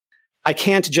I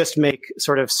can't just make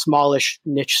sort of smallish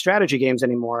niche strategy games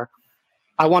anymore.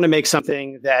 I want to make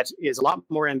something that is a lot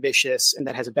more ambitious and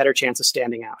that has a better chance of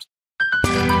standing out.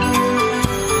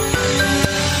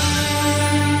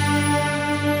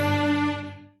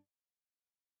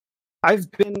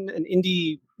 I've been an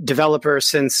indie developer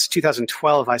since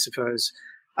 2012, I suppose.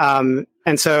 And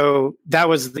so that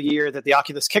was the year that the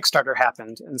Oculus Kickstarter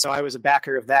happened. And so I was a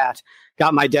backer of that,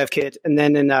 got my dev kit. And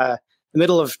then in the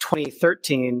middle of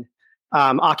 2013,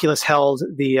 Oculus held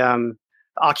the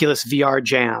Oculus VR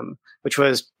Jam, which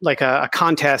was like a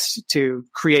contest to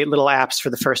create little apps for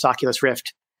the first Oculus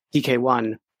Rift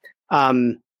DK1.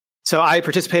 So I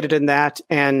participated in that,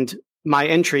 and my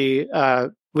entry,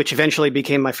 which eventually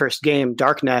became my first game,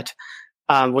 Darknet,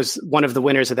 was one of the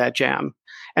winners of that jam.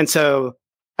 And so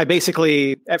I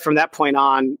basically, from that point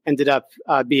on, ended up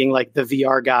being like the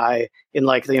VR guy in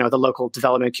like the local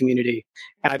development community.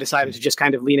 And I decided to just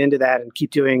kind of lean into that and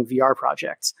keep doing VR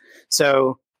projects.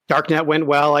 So Darknet went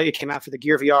well. It came out for the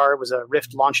Gear VR. It was a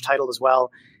Rift launch title as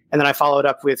well. And then I followed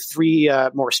up with 3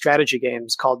 more strategy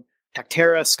games called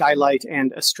Tactera, Skylight,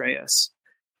 and Astraeus.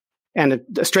 And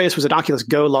Astraeus was an Oculus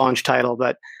Go launch title,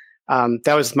 but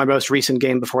that was my most recent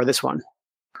game before this one.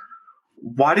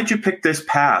 Why did you pick this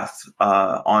path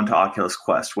onto Oculus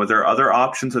Quest? Were there other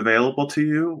options available to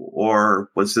you, or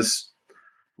was this?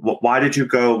 Why did you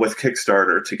go with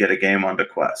Kickstarter to get a game onto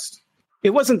Quest?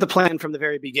 It wasn't the plan from the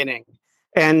very beginning,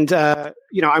 and I'm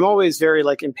always very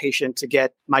impatient to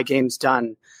get my games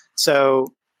done. So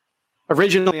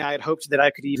originally, I had hoped that I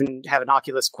could even have an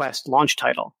Oculus Quest launch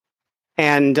title,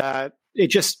 and it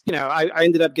just I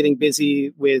ended up getting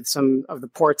busy with some of the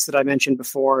ports that I mentioned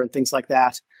before and things like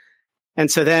that. And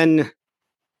so then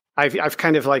I've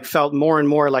kind of felt more and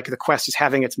more like the Quest is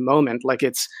having its moment, like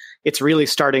it's really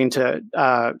starting to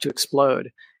explode.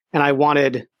 And I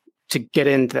wanted to get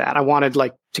into that. I wanted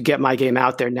to get my game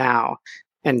out there now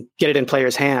and get it in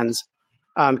players' hands.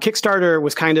 Kickstarter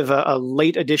was kind of a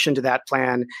late addition to that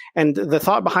plan. And the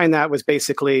thought behind that was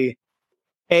basically,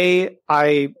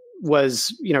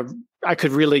 I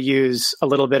could really use a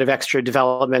little bit of extra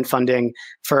development funding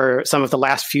for some of the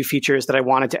last few features that I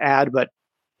wanted to add, but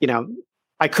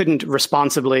I couldn't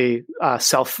responsibly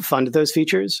self-fund those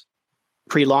features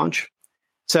pre-launch.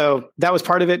 So that was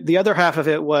part of it. The other half of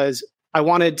it was I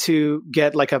wanted to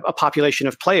get a population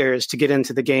of players to get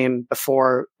into the game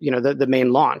before the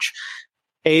main launch.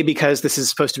 A, because this is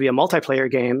supposed to be a multiplayer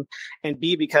game, and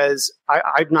B, because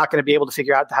I'm not going to be able to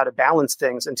figure out how to balance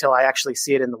things until I actually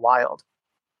see it in the wild.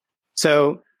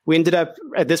 So we ended up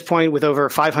at this point with over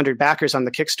 500 backers on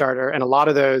the Kickstarter, and a lot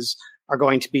of those are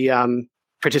going to be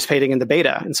participating in the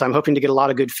beta. And so I'm hoping to get a lot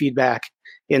of good feedback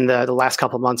in the last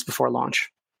couple of months before launch.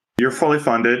 You're fully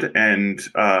funded, and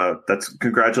that's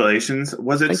congratulations.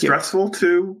 Was it stressful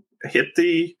to hit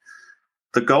the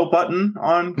go button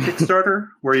on Kickstarter?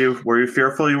 Were you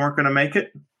fearful you weren't going to make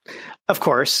it? Of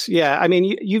course. Yeah. I mean,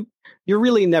 you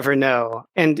really never know.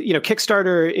 And,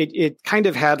 Kickstarter, it kind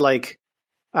of had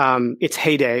its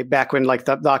heyday back when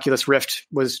the Oculus Rift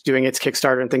was doing its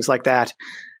Kickstarter and things like that.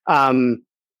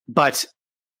 But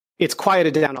it's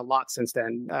quieted down a lot since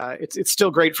then. It's still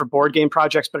great for board game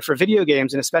projects, but for video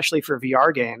games, and especially for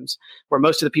VR games, where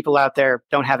most of the people out there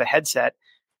don't have a headset,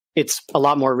 it's a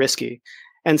lot more risky.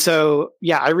 And so,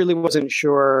 yeah, I really wasn't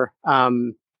sure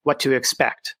what to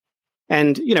expect.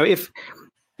 And,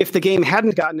 if the game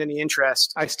hadn't gotten any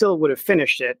interest, I still would have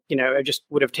finished it. I just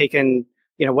would have taken,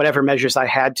 whatever measures I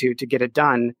had to get it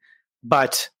done.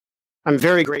 But I'm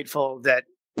very grateful that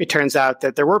it turns out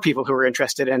that there were people who were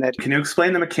interested in it. Can you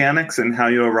explain the mechanics and how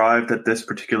you arrived at this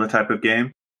particular type of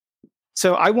game?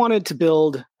 So I wanted to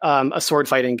build a sword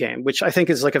fighting game, which I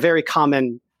think is a very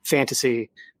common fantasy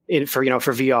for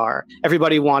VR.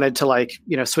 Everybody wanted to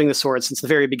swing the sword since the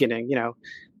very beginning.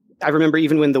 I remember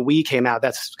even when the Wii came out,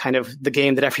 that's kind of the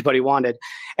game that everybody wanted.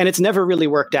 And it's never really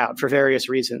worked out for various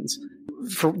reasons.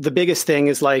 For the biggest thing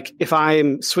is if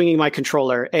I'm swinging my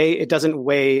controller, A, it doesn't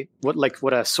weigh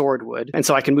what a sword would. And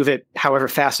so I can move it however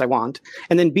fast I want.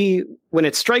 And then B, when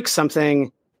it strikes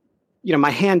something,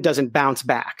 my hand doesn't bounce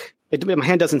back. My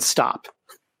hand doesn't stop.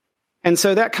 And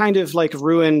so that kind of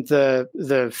ruined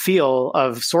the feel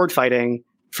of sword fighting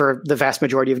for the vast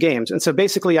majority of games. And so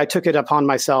basically I took it upon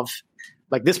myself,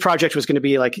 this project was going to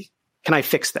be can I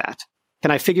fix that?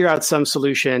 Can I figure out some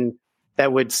solution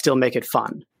that would still make it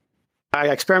fun? I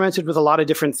experimented with a lot of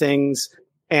different things.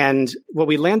 And what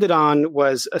we landed on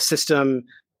was a system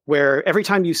where every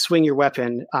time you swing your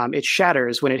weapon, it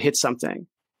shatters when it hits something.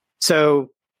 So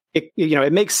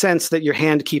it makes sense that your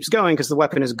hand keeps going because the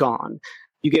weapon is gone.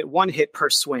 You get one hit per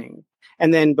swing.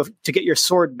 And then to get your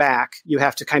sword back, you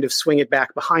have to kind of swing it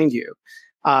back behind you.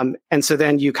 And so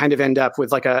then you kind of end up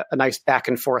with like a nice back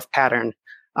and forth pattern,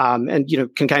 and,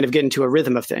 can kind of get into a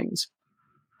rhythm of things.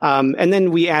 And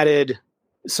then we added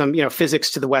some,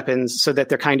 physics to the weapons so that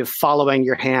they're kind of following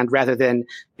your hand rather than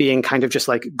being kind of just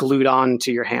like glued on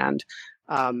to your hand.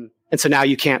 And so now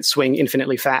you can't swing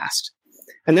infinitely fast.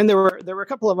 And then there were a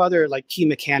couple of other like key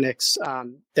mechanics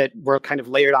that were kind of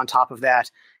layered on top of that.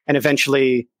 And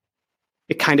eventually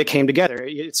it kind of came together.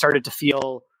 It started to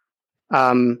feel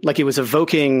like it was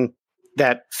evoking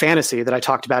that fantasy that I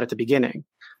talked about at the beginning.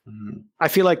 Mm-hmm. I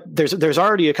feel like there's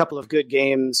already a couple of good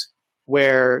games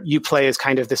where you play as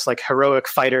kind of this like heroic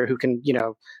fighter who can,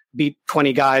 beat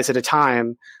 20 guys at a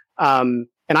time. And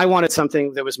I wanted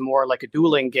something that was more like a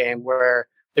dueling game where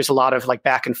there's a lot of like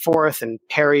back and forth and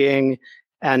parrying.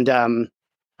 And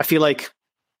I feel like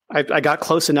I got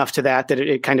close enough to that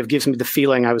it kind of gives me the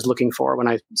feeling I was looking for when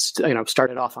I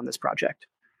started off on this project.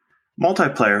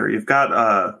 Multiplayer, you've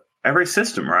got every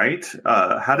system, right?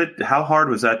 How hard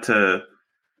was that to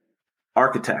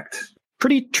architect?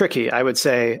 Pretty tricky, I would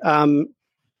say.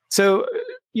 So,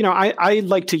 I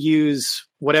like to use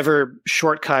whatever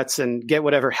shortcuts and get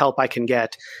whatever help I can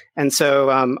get. And so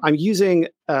I'm using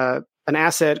an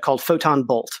asset called Photon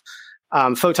Bolt.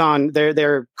 Photon,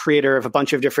 they're creator of a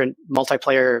bunch of different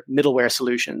multiplayer middleware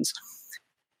solutions.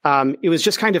 It was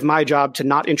just kind of my job to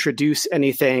not introduce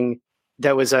anything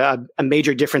that was a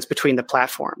major difference between the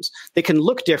platforms. They can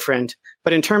look different,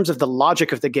 but in terms of the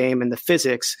logic of the game and the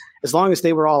physics, as long as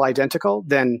they were all identical,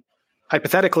 then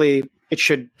hypothetically, it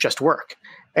should just work.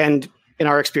 And in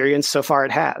our experience, so far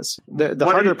it has. The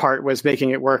harder part was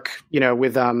making it work,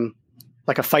 with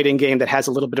like a fighting game that has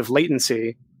a little bit of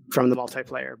latency from the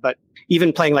multiplayer. But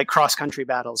even playing like cross-country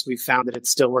battles, we've found that it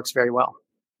still works very well.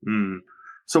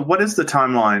 So what is the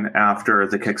timeline after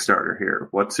the Kickstarter here?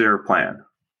 What's your plan?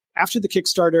 After the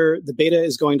Kickstarter, the beta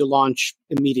is going to launch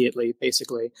immediately,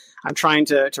 basically. I'm trying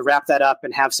to wrap that up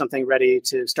and have something ready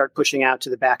to start pushing out to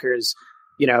the backers,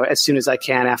 as soon as I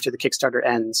can after the Kickstarter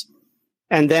ends.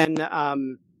 And then,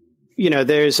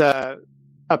 there's a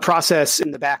process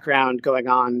in the background going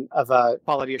on of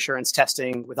quality assurance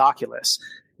testing with Oculus.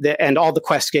 And all the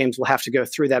Quest games will have to go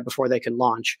through that before they can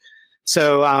launch.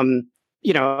 So,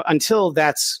 until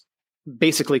that's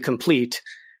basically complete,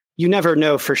 you never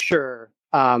know for sure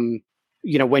when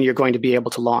you're going to be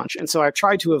able to launch. And so I've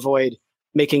tried to avoid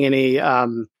making any,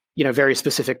 very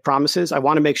specific promises. I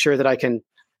want to make sure that I can,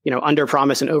 under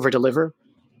promise and over deliver.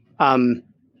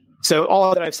 So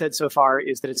all that I've said so far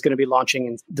is that it's going to be launching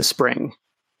in the spring.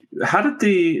 How did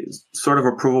the sort of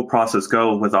approval process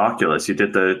go with Oculus? Did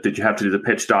you have to do the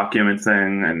pitch document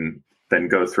thing and then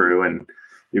go through and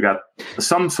you got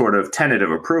some sort of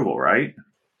tentative approval, right?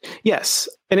 Yes.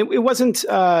 And it wasn't,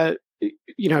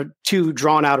 too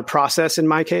drawn out a process in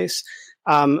my case.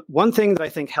 One thing that I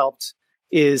think helped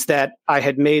is that I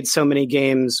had made so many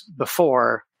games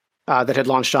before that had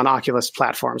launched on Oculus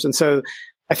platforms. And so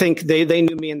I think they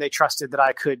knew me and they trusted that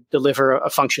I could deliver a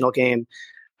functional game.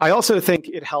 I also think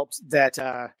it helped that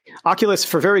Oculus,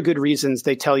 for very good reasons,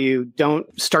 they tell you don't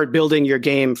start building your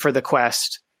game for the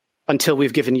Quest until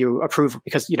we've given you approval,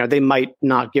 because they might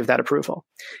not give that approval.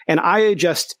 And I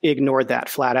just ignored that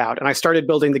flat out. And I started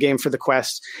building the game for the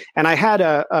Quest. And I had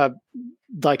a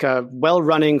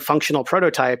well-running functional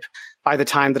prototype by the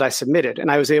time that I submitted.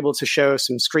 And I was able to show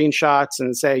some screenshots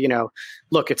and say,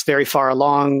 look, it's very far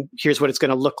along. Here's what it's going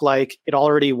to look like. It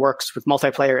already works with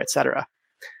multiplayer, et cetera.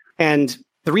 And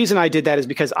the reason I did that is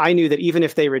because I knew that even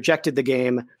if they rejected the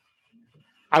game,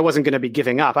 I wasn't going to be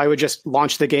giving up. I would just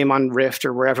launch the game on Rift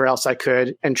or wherever else I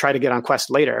could and try to get on Quest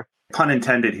later. Pun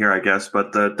intended here, I guess,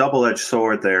 but the double-edged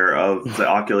sword there of the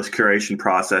Oculus curation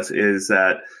process is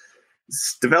that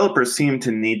developers seem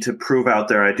to need to prove out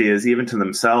their ideas even to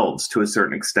themselves to a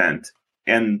certain extent.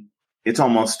 And it's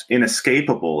almost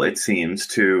inescapable, it seems,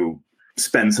 to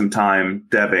spend some time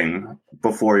debbing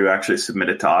before you actually submit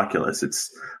it to Oculus.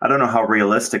 I don't know how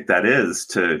realistic that is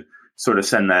to sort of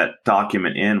send that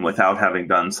document in without having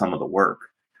done some of the work.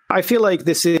 I feel like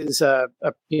this is a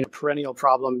perennial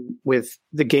problem with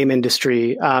the game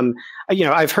industry.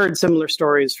 I've heard similar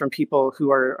stories from people who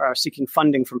are seeking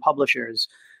funding from publishers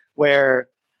where,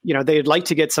 they'd like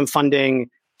to get some funding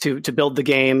to build the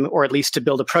game, or at least to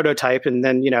build a prototype, and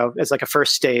then, as like a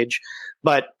first stage.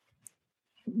 But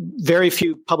very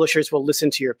few publishers will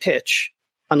listen to your pitch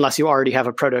unless you already have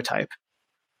a prototype.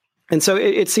 And so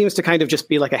it seems to kind of just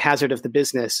be like a hazard of the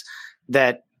business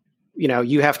that,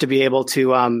 you have to be able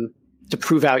to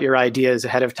prove out your ideas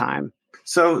ahead of time.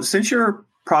 So since your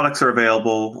products are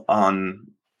available on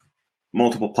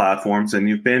multiple platforms and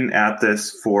you've been at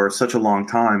this for such a long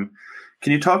time,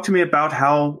 Can you talk to me about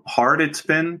how hard it's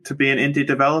been to be an indie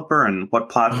developer and what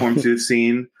platforms you've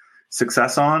seen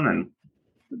success on? And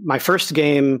my first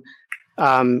game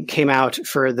came out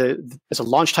as a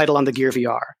launch title on the Gear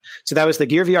VR. So that was the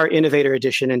Gear VR Innovator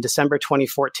Edition in December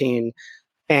 2014.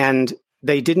 And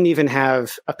they didn't even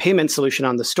have a payment solution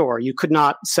on the store. You could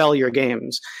not sell your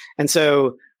games. And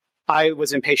so I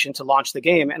was impatient to launch the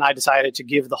game, and I decided to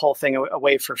give the whole thing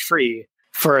away for free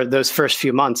for those first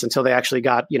few months until they actually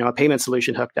got, a payment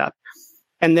solution hooked up.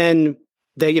 And then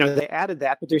they added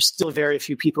that, but there's still very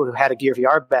few people who had a Gear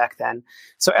VR back then.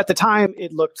 So at the time,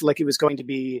 it looked like it was going to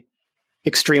be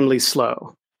extremely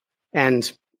slow.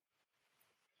 And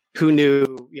who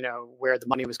knew, where the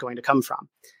money was going to come from.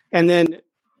 And then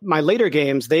my later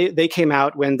games, they came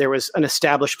out when there was an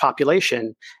established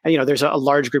population, and there's a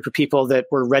large group of people that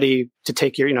were ready to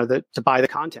take to buy the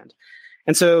content.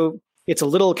 And so it's a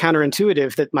little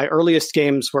counterintuitive that my earliest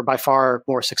games were by far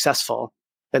more successful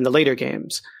than the later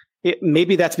games.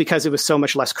 Maybe that's because it was so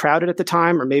much less crowded at the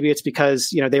time, or maybe it's because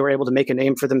they were able to make a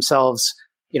name for themselves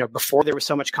before there was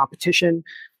so much competition.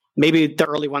 Maybe the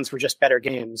early ones were just better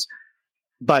games.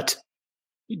 But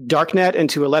Darknet and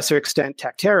to a lesser extent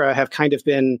Tactera have kind of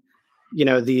been,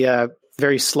 the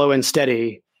very slow and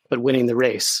steady, but winning the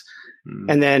race.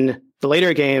 And then the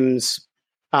later games,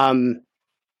 I'm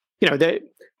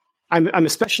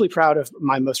especially proud of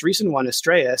my most recent one,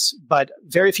 Astraeus, but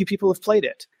very few people have played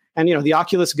it. And, the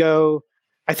Oculus Go,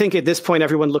 I think at this point,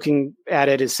 everyone looking at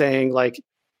it is saying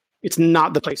it's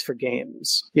not the place for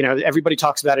games. Everybody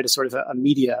talks about it as sort of a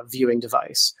media viewing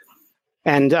device.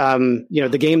 And,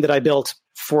 the game that I built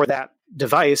for that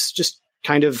device just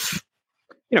kind of,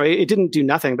 it didn't do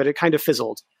nothing, but it kind of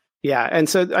fizzled. Yeah. And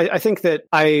so I think that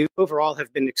I overall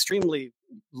have been extremely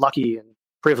lucky and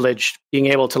privileged being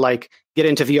able to get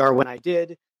into VR when I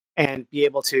did and be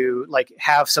able to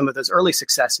have some of those early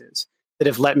successes that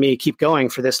have let me keep going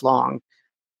for this long.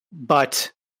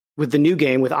 But with the new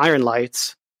game, with Iron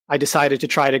Lights, I decided to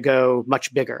try to go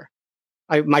much bigger.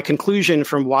 My conclusion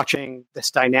from watching this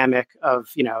dynamic of,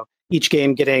 each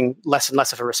game getting less and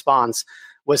less of a response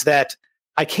was that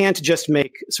I can't just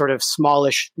make sort of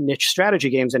smallish niche strategy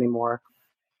games anymore.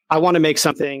 I want to make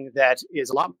something that is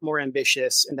a lot more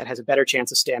ambitious and that has a better chance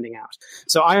of standing out.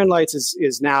 So Iron Lights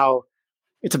is now,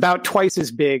 it's about twice as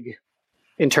big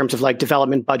in terms of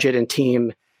development budget and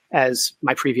team as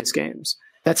my previous games.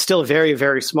 That's still very,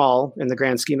 very small in the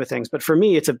grand scheme of things. But for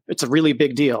me, it's a really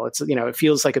big deal. It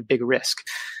feels like a big risk.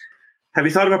 Have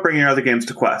you thought about bringing your other games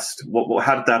to Quest?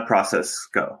 How did that process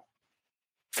go?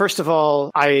 First of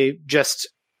all, I just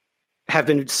have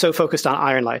been so focused on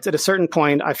Iron Lights. At a certain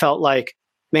point, I felt like,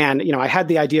 man, I had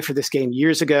the idea for this game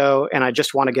years ago, and I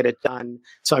just want to get it done.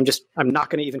 So I'm not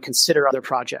going to even consider other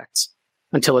projects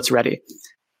until it's ready.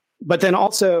 But then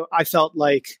also, I felt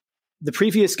like the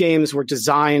previous games were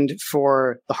designed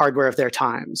for the hardware of their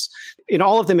times. In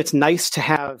all of them, it's nice to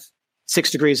have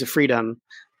 6 degrees of freedom,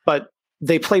 but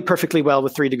they play perfectly well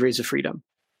with 3 degrees of freedom.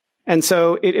 And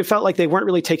so it felt like they weren't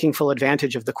really taking full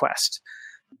advantage of the Quest.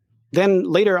 Then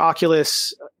later,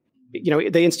 Oculus,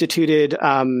 they instituted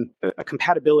a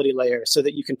compatibility layer so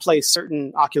that you can play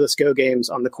certain Oculus Go games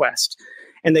on the Quest.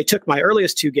 And they took my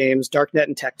earliest 2 games, Darknet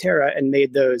and Tactera, and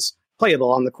made those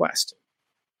playable on the Quest.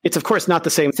 It's, of course, not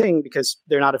the same thing because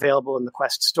they're not available in the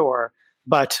Quest store,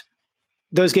 but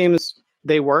those games,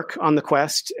 they work on the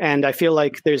Quest. And I feel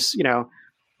like there's,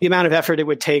 the amount of effort it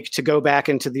would take to go back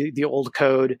into the old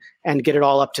code and get it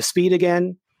all up to speed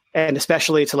again, and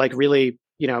especially to really,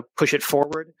 push it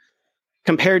forward.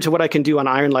 Compared to what I can do on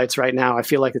Iron Lights right now, I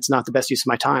feel like it's not the best use of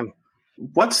my time.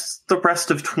 What's the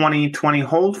rest of 2020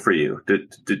 hold for you?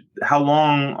 How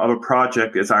long of a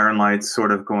project is Iron Lights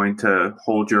sort of going to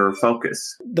hold your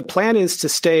focus? The plan is to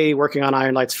stay working on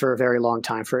Iron Lights for a very long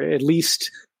time, for at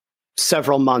least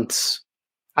several months.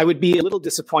 I would be a little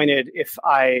disappointed if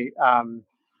I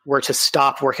were to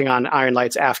stop working on Iron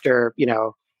Lights after,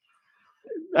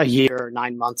 a year or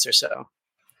 9 months or so.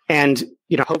 And,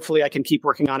 hopefully I can keep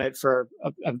working on it for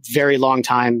a very long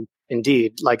time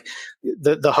indeed.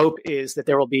 The hope is that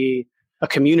there will be a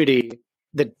community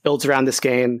that builds around this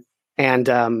game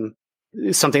and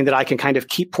something that I can kind of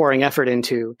keep pouring effort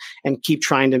into and keep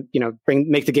trying to,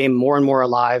 make the game more and more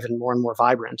alive and more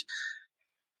vibrant.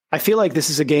 I feel like this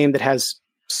is a game that has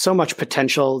so much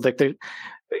potential.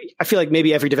 I feel like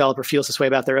maybe every developer feels this way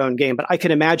about their own game, but I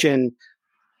can imagine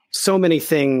so many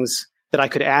things that I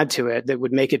could add to it that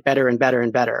would make it better and better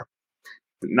and better.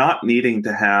 Not needing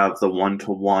to have the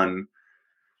one-to-one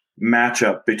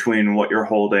matchup between what you're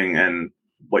holding and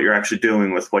what you're actually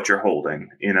doing with what you're holding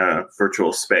in a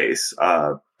virtual space.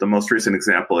 The most recent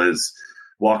example is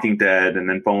Walking Dead, and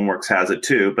then Boneworks has it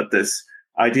too, but this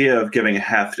idea of giving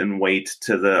heft and weight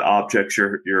to the objects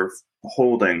you're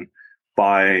holding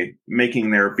by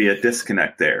making there be a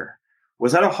disconnect there.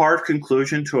 Was that a hard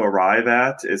conclusion to arrive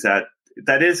at?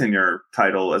 That is in your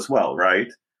title as well, right?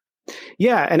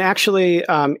 Yeah, and actually,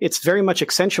 it's very much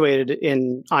accentuated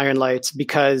in Iron Lights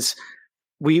because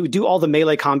we do all the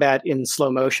melee combat in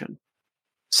slow motion.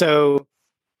 So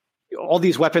all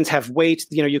these weapons have weight.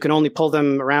 You can only pull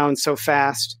them around so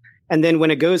fast, and then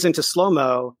when it goes into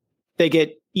slow-mo, they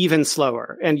get even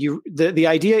slower. And the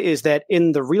idea is that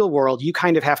in the real world, you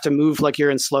kind of have to move like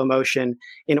you're in slow motion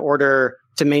in order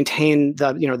to maintain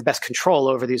the best control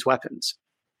over these weapons.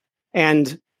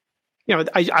 And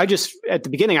I just at the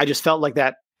beginning, I just felt like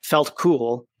that felt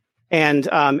cool. And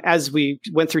as we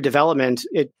went through development,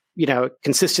 it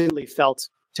consistently felt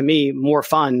to me more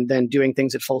fun than doing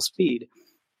things at full speed.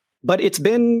 But it's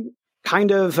been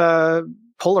kind of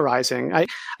polarizing.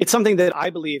 It's something that I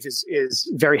believe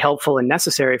is very helpful and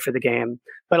necessary for the game.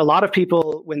 But a lot of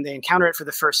people, when they encounter it for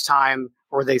the first time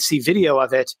or they see video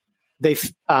of it, they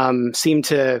seem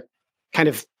to kind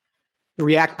of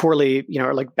react poorly,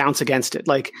 or like bounce against it.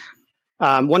 Like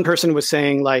one person was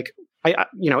saying, like,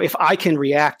 if I can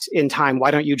react in time,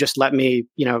 why don't you just let me,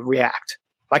 react?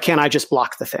 Why can't I just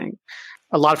block the thing?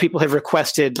 A lot of people have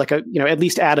requested like at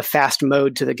least add a fast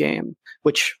mode to the game,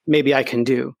 which maybe I can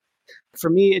do. For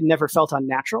me, it never felt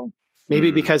unnatural,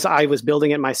 maybe because I was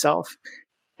building it myself.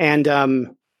 And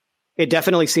it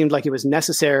definitely seemed like it was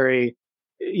necessary,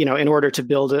 in order to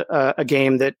build a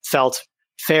game that felt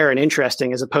fair and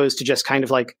interesting, as opposed to just kind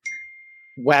of like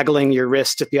waggling your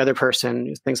wrist at the other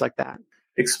person, things like that.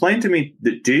 Explain to me,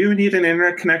 do you need an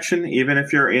internet connection even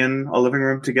if you're in a living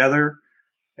room together?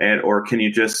 Or can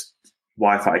you just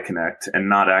Wi-Fi connect and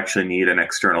not actually need an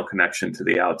external connection to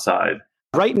the outside?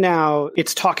 Right now,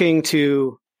 it's talking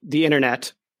to the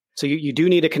internet. So you do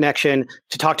need a connection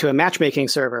to talk to a matchmaking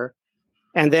server.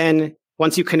 And then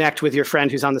once you connect with your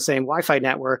friend who's on the same Wi-Fi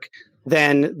network,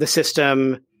 then the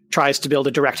system tries to build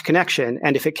a direct connection.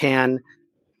 And if it can,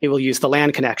 it will use the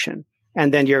LAN connection.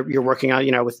 And then you're working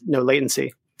on, with no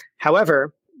latency.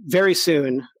 However, very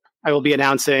soon, I will be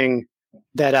announcing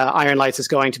that Iron Lights is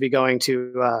going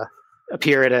to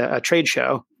appear at a trade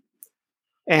show.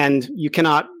 And you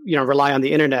cannot, rely on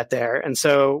the internet there. And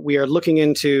so we are looking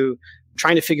into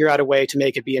trying to figure out a way to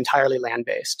make it be entirely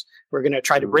LAN-based. We're going to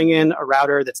try to bring in a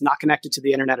router that's not connected to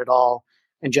the internet at all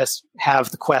and just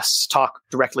have the quests talk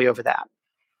directly over that.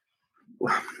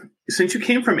 Since you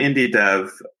came from indie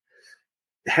dev,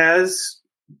 has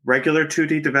regular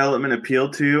 2D development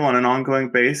appealed to you on an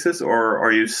ongoing basis, or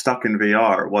are you stuck in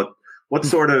VR? What's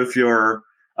sort of your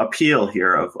appeal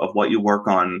here of what you work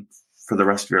on for the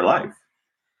rest of your life?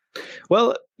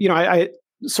 Well, I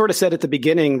sort of said at the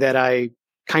beginning that I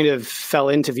kind of fell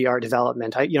into VR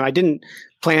development. I didn't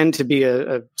plan to be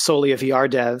solely a VR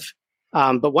dev.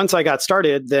 But once I got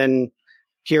started, then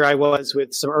here I was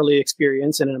with some early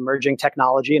experience in an emerging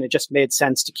technology, and it just made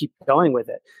sense to keep going with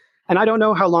it. And I don't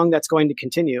know how long that's going to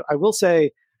continue. I will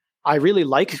say I really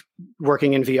like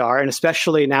working in VR, and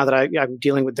especially now that I'm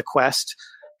dealing with the Quest,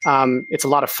 it's a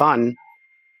lot of fun.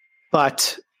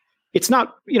 But it's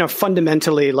not,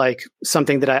 fundamentally like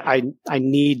something that I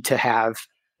need to have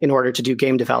in order to do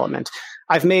game development.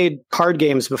 I've made card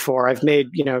games before. I've made,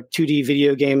 2D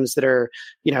video games that are,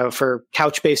 for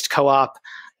couch-based co-op.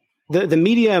 The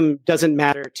medium doesn't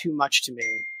matter too much to me.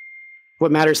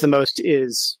 What matters the most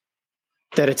is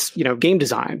that it's, game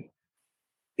design.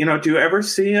 Do you ever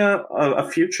see a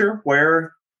future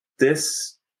where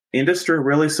this industry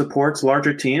really supports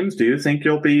larger teams? Do you think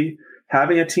you'll be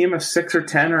having a team of 6 or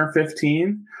 10 or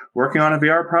 15 working on a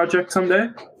VR project someday?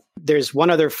 There's one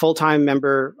other full-time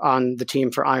member on the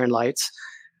team for Iron Lights.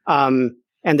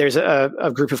 And there's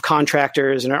a group of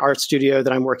contractors and an art studio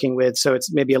that I'm working with. So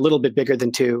it's maybe a little bit bigger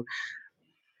than 2.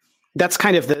 That's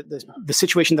kind of the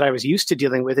situation that I was used to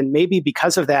dealing with. And maybe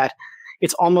because of that,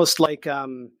 it's almost like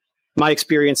my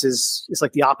experience is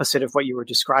like the opposite of what you were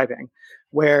describing,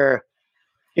 where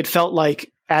it felt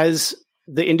like as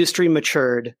the industry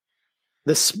matured,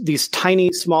 these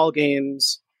tiny, small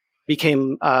games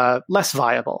became less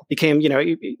viable,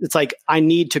 it's like, I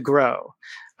need to grow.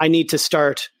 I need to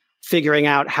start figuring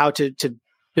out how to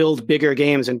build bigger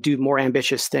games and do more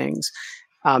ambitious things.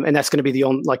 And that's going to be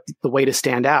the way to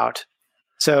stand out.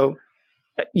 So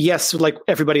yes, like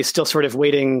everybody's still sort of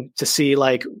waiting to see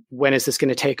like, when is this going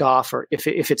to take off, or if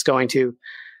it's going to.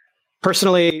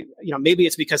 Personally, maybe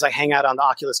it's because I hang out on the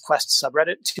Oculus Quest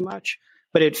subreddit too much,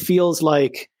 but it feels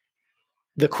like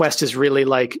the Quest is really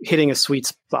like hitting a sweet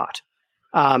spot.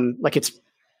 Like it's,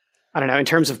 I don't know, in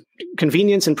terms of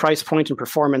convenience and price point and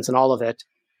performance and all of it,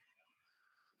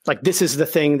 like this is the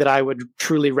thing that I would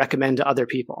truly recommend to other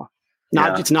people.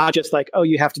 It's not just like, oh,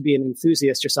 you have to be an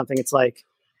enthusiast or something. It's like,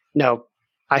 no,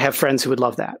 I have friends who would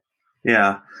love that.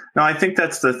 Yeah. No, I think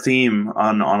that's the theme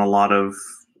on a lot of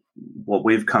what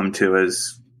we've come to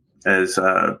as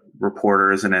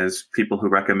reporters and as people who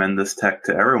recommend this tech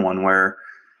to everyone, where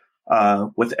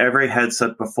with every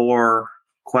headset before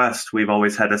Quest, we've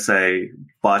always had to say,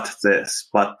 but this,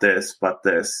 but this, but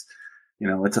this. You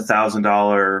know, it's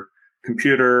 $1,000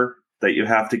 computer that you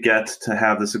have to get to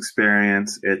have this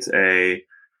experience. It's a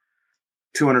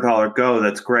 $200 Go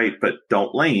that's great, but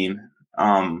don't lean.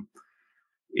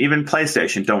 Even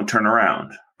PlayStation, don't turn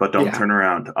around, but don't turn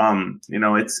around. You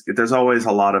know, there's always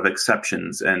a lot of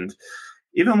exceptions. And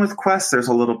even with Quest, there's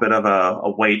a little bit of a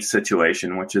weight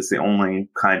situation, which is the only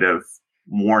kind of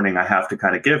warning I have to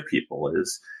kind of give people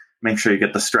is make sure you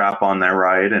get the strap on there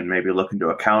right, and maybe look into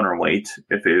a counterweight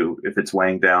if it's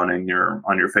weighing down on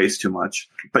your face too much.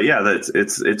 But yeah,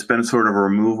 it's been sort of a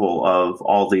removal of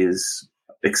all these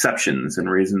exceptions and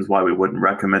reasons why we wouldn't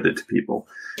recommend it to people.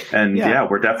 And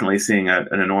we're definitely seeing an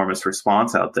enormous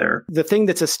response out there. The thing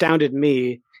that's astounded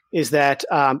me is that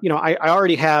I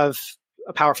already have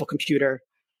a powerful computer.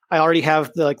 I already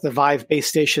have the Vive base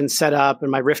station set up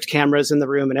and my Rift cameras in the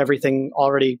room and everything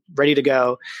already ready to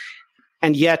go.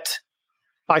 And yet,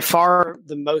 by far,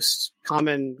 the most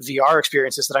common VR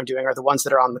experiences that I'm doing are the ones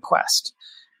that are on the Quest.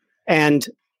 And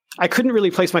I couldn't really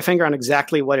place my finger on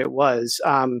exactly what it was.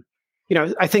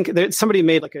 I think that somebody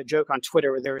made like a joke on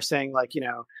Twitter where they were saying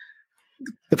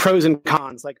the pros and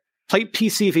cons. Like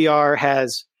PC VR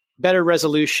has better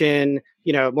resolution,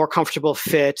 more comfortable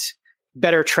fit,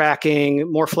 better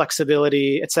tracking, more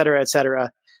flexibility, et cetera, et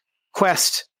cetera.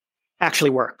 Quest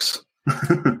actually works.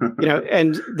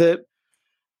 And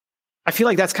I feel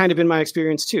like that's kind of been my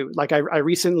experience too. Like I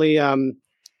recently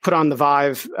put on the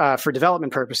Vive for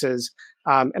development purposes,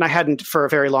 and I hadn't for a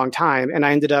very long time. And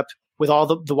I ended up with all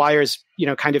the wires,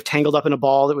 kind of tangled up in a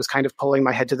ball that was kind of pulling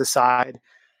my head to the side.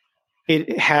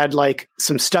 It had like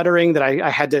some stuttering that I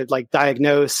had to like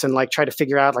diagnose and like try to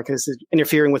figure out, like, is it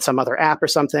interfering with some other app or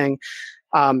something?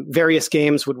 Various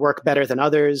games would work better than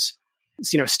others.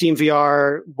 Steam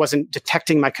VR wasn't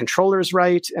detecting my controllers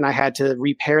right, and I had to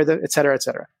repair them, et cetera, et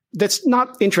cetera. That's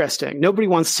not interesting. Nobody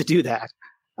wants to do that.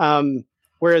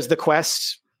 Whereas the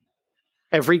Quest,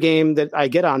 every game that I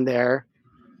get on there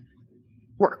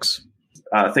works.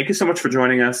 Thank you so much for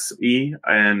joining us, E,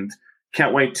 and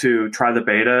can't wait to try the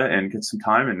beta and get some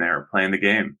time in there playing the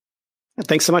game.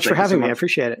 Thanks so much for having me. I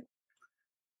appreciate it.